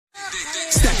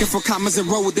Stacking for commas and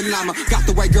roll with the llama. Got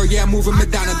the white girl, yeah, I'm moving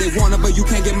Madonna. They want her, but you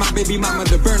can't get my baby mama.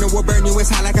 The burner will burn you, it's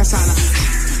hot like a sauna.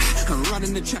 I'm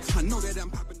running the check, I know that I'm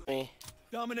popping.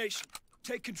 Domination,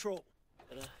 take control.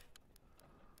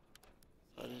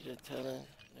 Telling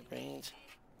the brains.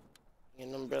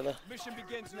 An umbrella. Mission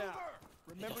begins now.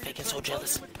 Remember, you're so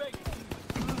jealous.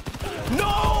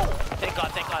 No! Thank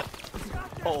God, thank God.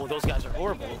 Oh, those guys are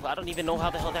horrible. I don't even know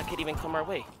how the hell that could even come our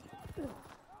way.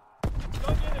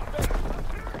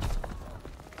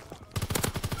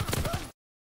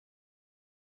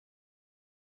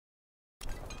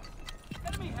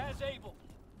 Enemy has Able.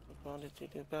 What did you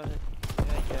do about it?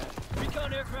 Yeah.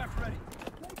 Recon aircraft ready.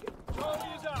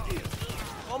 Charlie is out.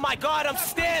 Oh my God, I'm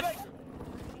stiff!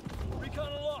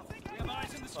 Recon aloft. We have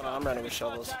eyes in the sky. Hold on, I'm running with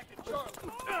shovels.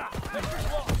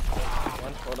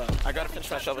 Hold on. I gotta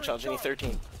finish my shovel challenge. I need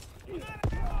 13. 1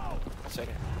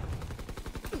 second.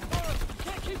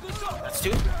 That's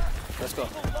 2. Let's go.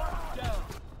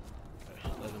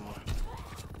 11 more.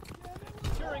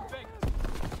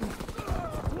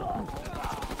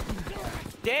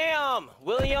 Damn,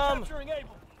 William.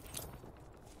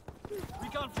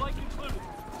 Recon flight concluded.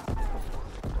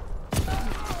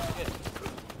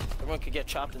 Everyone could get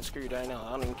chopped and screwed right now.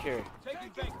 I don't even care.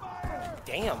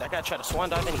 Damn, that guy tried to swan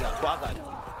dive and he got quad.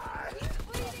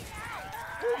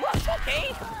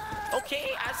 Okay.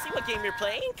 Okay, I see what game you're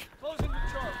playing. Closing the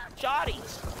charge.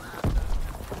 Jotties.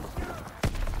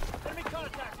 Enemy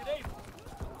contacted Able.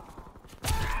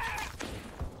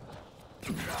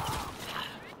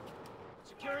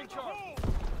 Securing charge.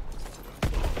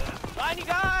 Find you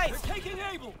guys! They're taking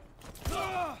Able.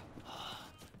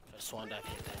 Swan dive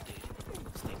hit that dude.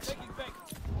 Stinks. Taking Baker.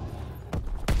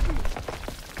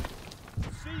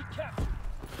 C captured.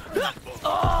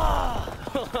 Oh!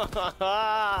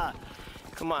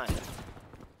 Come on.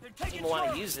 They're I taking don't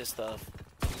want to use this stuff.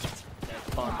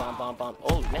 Bomb, bomb, bomb, bomb.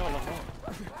 Oh, no.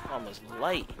 Bomb was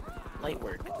light. Light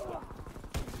work.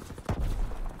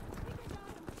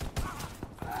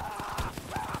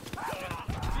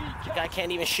 The guy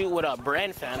can't even shoot with a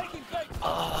Bren, fam.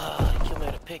 Oh, he killed me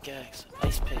with a pickaxe.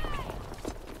 Ice pick.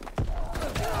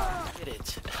 Get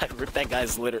it. I ripped that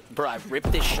guy's litter. Bro, I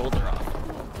ripped his shoulder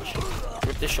off.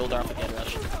 Rip this shoulder off again,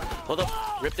 Rush. Hold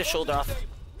up. Rip this shoulder off.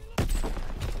 They're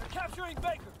capturing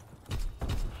Baker.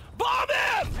 Bomb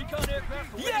him! Recon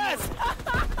aircraft. Yes!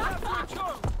 Capturing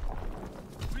Charlie.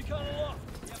 Recon aloft.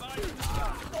 We have eyes in the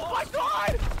sky. Oh my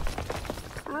God!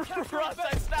 Russ,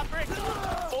 I snapped ring.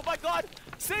 Oh my God!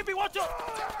 Save me, watch out!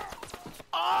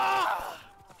 Ah!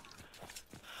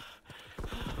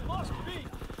 Lost B.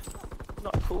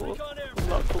 Not cool. Recon aircraft.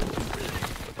 Not cool.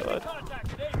 God.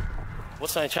 Contacted Able.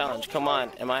 What's my challenge? Come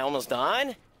on. Am I almost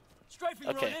done? Strafing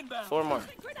Okay, run inbound. 4 more.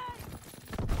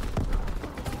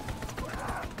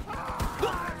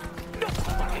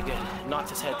 Okay, good. Knocked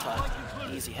his head top.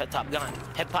 Easy. Head top gone.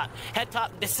 Head pop. Head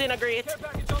top disintegrate. Care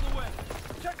package on the way.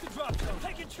 Check the drop zone.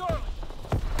 Taking Charlie.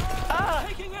 Ah!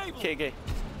 Taking Able. Okay, okay.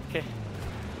 Okay.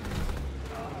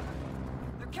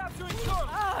 They're capturing Charlie.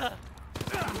 Ah!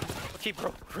 Okay,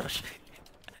 bro. Rush.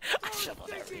 I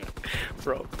shoveled everything.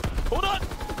 Bro. Hold on!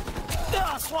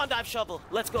 Ah, swan dive shovel.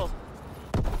 Let's go.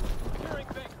 Securing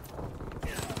Baker.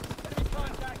 Enemy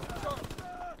contact with Charlie.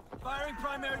 Firing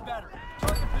primary battery.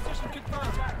 Target position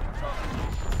confirmed.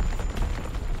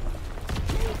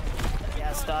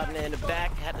 Yeah, starting in the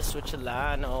back. Had to switch a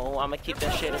line. Oh, I'ma keep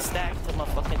that shit in stack till my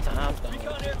fucking time's done.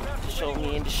 Just show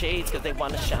me in the shades cause they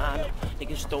wanna shine.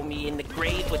 Niggas throw me in the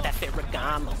grave with that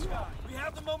Ferragamo. We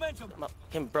have the momentum. My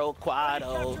fucking bro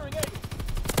Quado.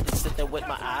 Sit there with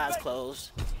my eyes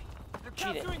closed.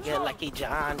 Treat it like a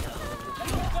John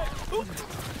Doe.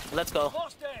 Let's go.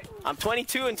 I'm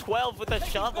 22 and 12 with a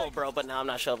shovel, bro. But now I'm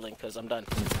not shoveling because I'm done.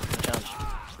 Challenge.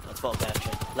 Let's fall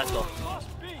Bastion. Let's go.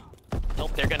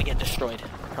 Nope, they're gonna get destroyed.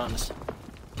 Promise.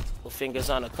 Little fingers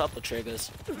on a couple triggers.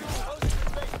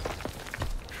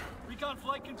 Recon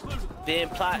flight concluded. Been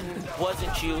plotting,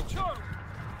 wasn't you?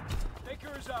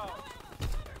 Baker is out.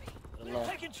 No.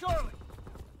 Taking Charlie.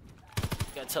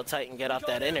 Gotta tell Titan get off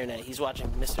that internet. He's watching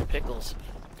Mr. Pickles.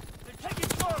 They're taking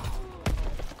Charlie.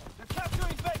 They're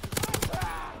capturing Baker.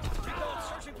 Recon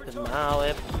searching for Charlie. Now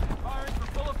it. Firing for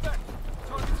full effect.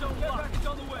 Target zone package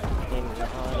on the way.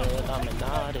 I'm an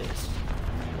artist.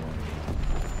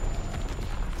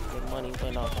 Good money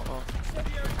went off.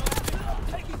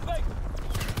 Taking Baker.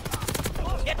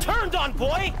 Get turned on,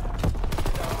 boy!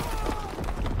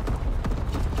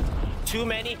 Too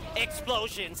many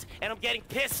explosions, and I'm getting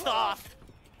pissed off.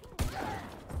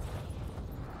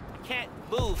 Can't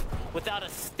move without a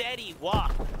steady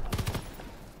walk.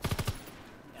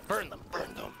 Yeah, burn them,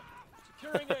 burn them.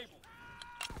 Securing Able.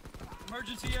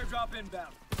 Emergency airdrop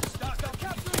inbound.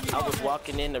 I was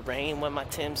walking in the rain with my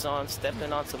Tim's on,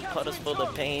 stepping on some puddles full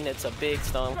of pain. It's a big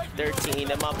stone,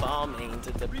 13 and my ball mains.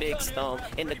 It's a big stone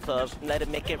in the club, let it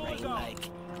make it rain like.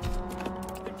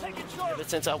 Ever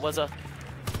since I was a...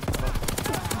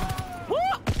 Woo!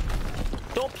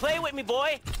 Don't play with me,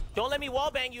 boy. Don't let me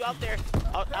wallbang you out there,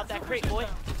 out that crate, boy.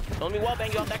 Don't let me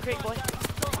wallbang you out that crate, boy.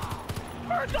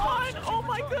 We're done! Oh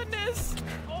my goodness!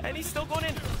 And he's still going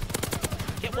in.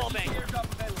 Get wallbang.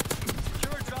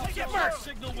 Get first.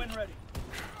 Signal when ready.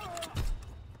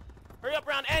 Hurry up,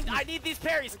 round end. I need these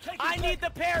parries. I need the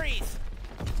parries.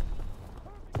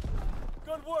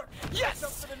 Good work. Yes.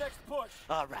 Up for the next push.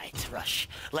 All right, Rush.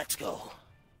 Let's go.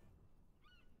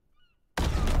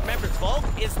 Remember, Volk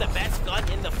is the best gun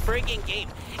in the friggin' game.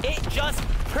 It just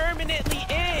permanently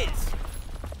is.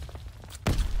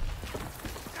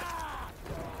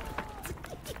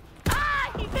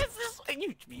 Ah, he misses.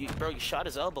 And bro, you shot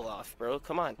his elbow off, bro.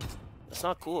 Come on. That's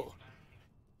not cool.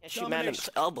 Can't shoot man in his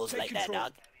elbows like that,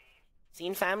 dog.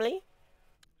 Seen family?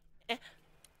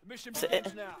 Mission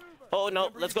begins now. Oh no,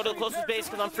 let's go to the closest base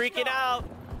because I'm freaking out.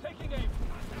 Taking aim.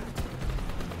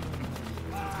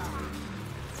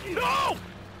 No!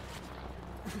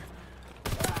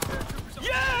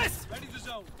 Yes! Ready to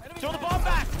zone. Throw the bomb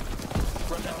back!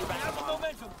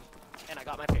 Momentum. And I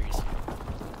got my parries.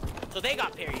 So they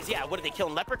got parries. Yeah, what are they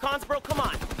killing? Leprechauns, bro? Come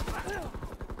on.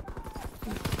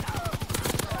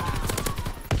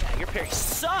 Yeah, your parries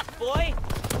suck, boy.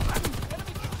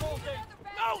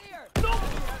 No! No!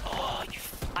 Oh,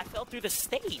 I fell through the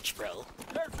stage, bro.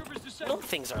 No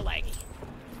things are laggy.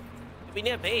 We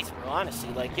need a base, bro,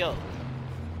 honestly. Like, yo.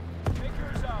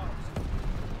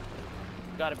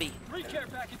 Gotta be. 3 care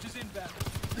packages inbound.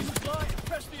 This is line.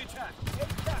 Press the attack.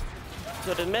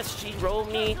 So the message he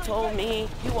wrote me told me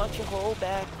you want your whole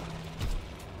back.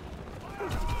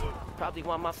 Probably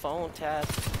want my phone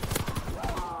tapped.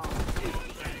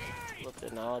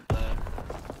 Looking all black.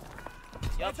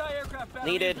 Yep.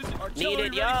 Needed.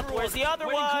 Needed. Yup. Where's the other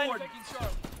one? Oh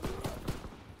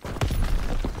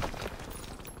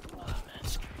man,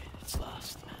 screw it. It's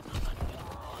lost, man. I'm not gonna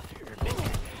bother.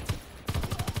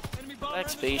 Black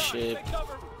spaceship.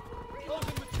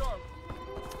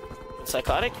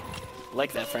 Psychotic?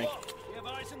 Like that, Frank.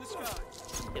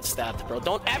 Get stabbed, bro.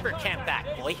 Don't ever camp back,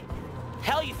 boy.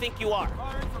 Hell you think you are?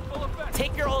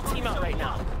 Take your whole team out right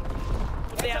now.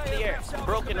 What do they have in the air?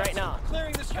 Broken right now.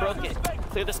 Broken.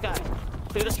 Clear the sky.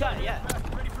 Clear the sky, yeah.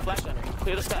 Flag gunner.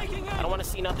 Clear the sky. I don't want to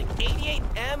see nothing.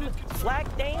 88M flag?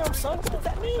 Damn, son. What does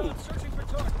that mean?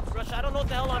 Rush, I don't know what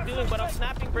the hell I'm doing, but I'm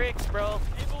snapping bricks, bro.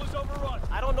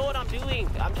 I don't know what I'm doing.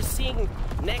 I'm just seeing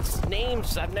next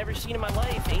names I've never seen in my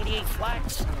life. 88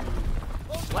 flags.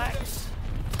 Flags.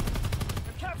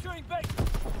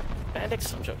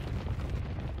 Bandix? I'm joking.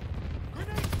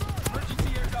 Emergency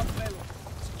airdrop available.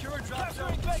 Secure drop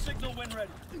zone. Signal when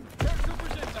ready.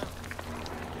 Paratroopers inbound.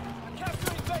 I'm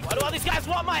capturing base. Why do all these guys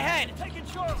want my head? Taking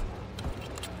Charlie.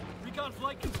 Recon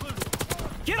flight concluded.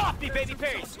 Get off me, baby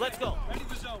parries. Let's go. Ready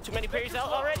to zone. Too many parries out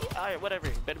already? Alright, whatever.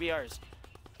 Better be ours.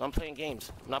 I'm playing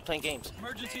games. I'm not playing games.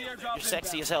 Emergency airdrop. You're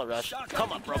sexy as hell, Rush.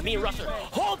 Come on, bro. Me and Rush are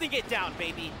holding it down,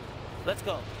 baby. Let's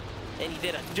go. And he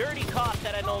did a dirty cough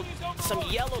that I know some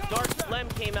yellow dark phlegm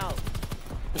came out.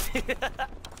 Taking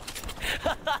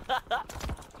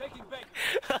bait.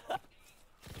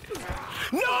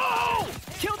 No!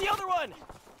 Kill the other one!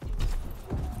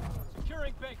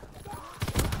 Securing Baker.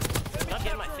 Not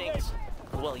getting my things.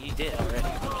 Well, you did already.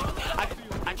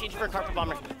 I'm changing for a carpet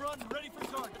bomber.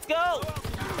 Let's go!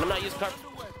 I'm not using carpet.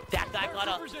 That guy got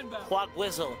a quad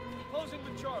whistle. Closing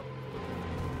with Charlie.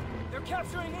 They're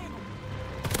capturing Eagle.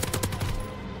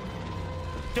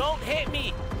 Don't hit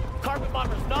me! Carpet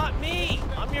bombers, not me!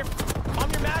 I'm your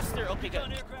master. Okay,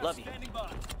 good. Love you.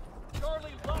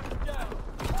 Charlie locked down.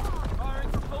 Firing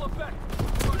for full effect.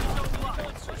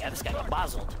 Oh, yeah, this guy got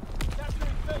basiled.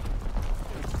 Capturing Baker.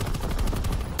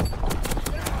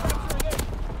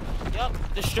 Yup,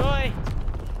 destroy.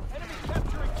 Enemy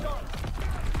capturing Charlie.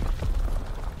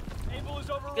 Able is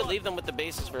overrun. You could leave them with the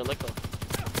bases for a lick.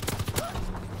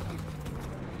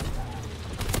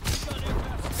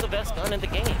 It's the best gun in the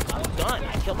game. I'm done.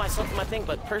 I killed myself with my thing,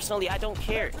 but personally, I don't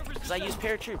care because I use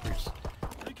paratroopers.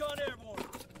 Recon airborne.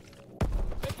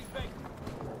 Taking Baker.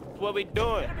 What we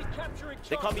doing? Enemy capturing Charlie.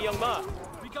 They call me Young Ma.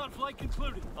 Recon flight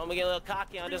concluded. I'm gonna get a little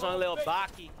cocky on this one, a little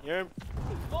baki. You hear me?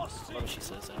 Lost C. What she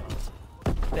says that.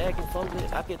 Bag and fumble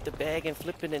it. I get the bag and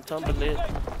flip it and tumble it.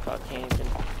 Cockhands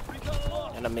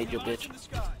and I made your bitch.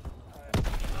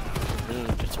 Lean,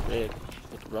 just red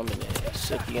with rum in it.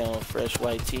 Sippy on fresh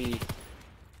white tea.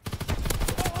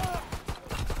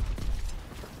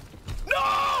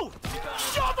 No!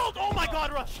 Shoveled! Oh my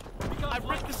god, Rush! I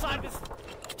ripped the side of his...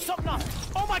 Something up.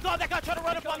 Oh my god, that guy tried to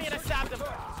run up on me and I stabbed him.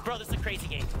 Bro, this is a crazy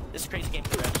game. This is crazy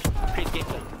gameplay rush. Crazy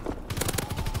gameplay.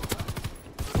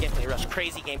 Gameplay rush.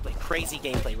 Crazy gameplay. Crazy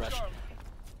gameplay rush.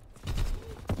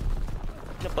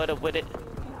 The butter with it.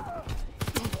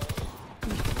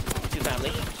 Two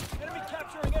family. Enemy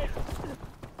capturing A.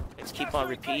 Let's keep on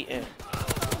repeating.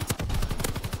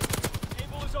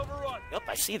 Able is overrun. Yup,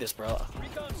 I see this, bro.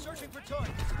 Recon searching for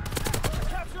target.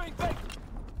 Capturing B.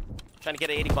 Trying to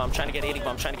get an 80 bomb. Trying to get 80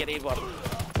 bomb. Trying to get 80 bomb.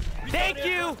 Thank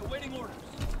you! Awaiting orders.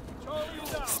 Charlie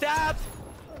is out. Stabbed!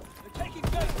 They're taking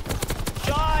B.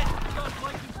 Shot! Recon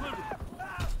flank included.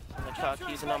 My cock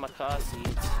using on my car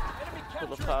seats. Enemy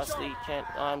Full of capturing costly, can't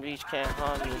on reach, can't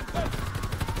harm me.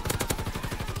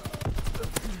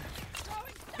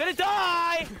 Gonna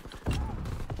die!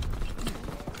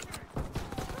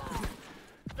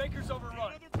 Baker's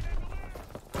overrun.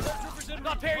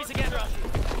 Got parries again, Rush.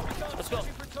 Let's go.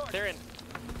 They're in.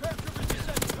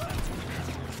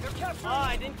 Oh,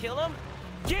 I didn't kill him?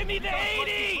 Give me the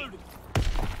 80!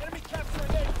 Enemy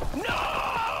capturing A.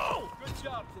 No! Good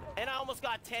job today. And I almost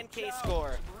got 10k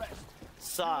score. Rest.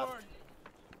 Soft.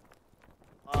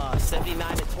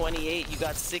 79 to 28. You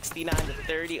got 69 to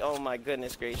 30. Oh my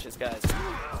goodness gracious, guys.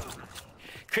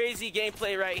 Crazy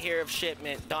gameplay right here of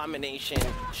Shipment. Domination.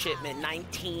 Shipment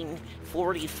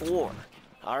 1944.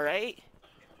 Alright?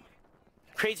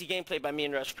 Crazy gameplay by me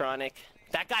and Rush Chronic.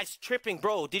 That guy's tripping,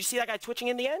 bro. Did you see that guy twitching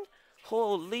in the end?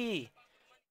 Holy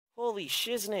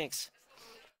shiznicks.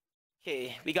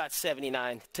 Okay, we got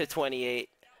 79 to 28.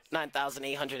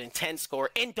 9,810 score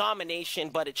in Domination,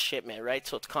 but it's Shipment, right?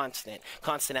 So it's constant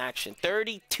action.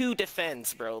 32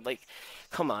 defense, bro. Like,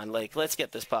 come on, like, let's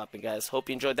get this popping, guys. Hope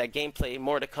you enjoyed that gameplay.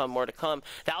 More to come, more to come.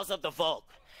 That was of the Volk.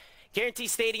 Guarantee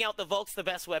stating out the Volk's the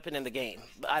best weapon in the game.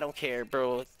 I don't care,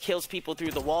 bro. It kills people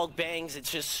through the wall bangs.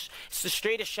 It's the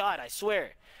straightest shot, I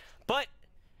swear. But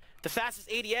the fastest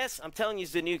ADS, I'm telling you,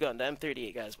 is the new gun, the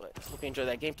M38, guys. But hope you enjoyed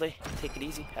that gameplay. Take it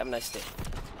easy. Have a nice day.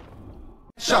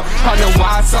 On the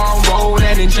wide song road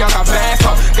and in jail.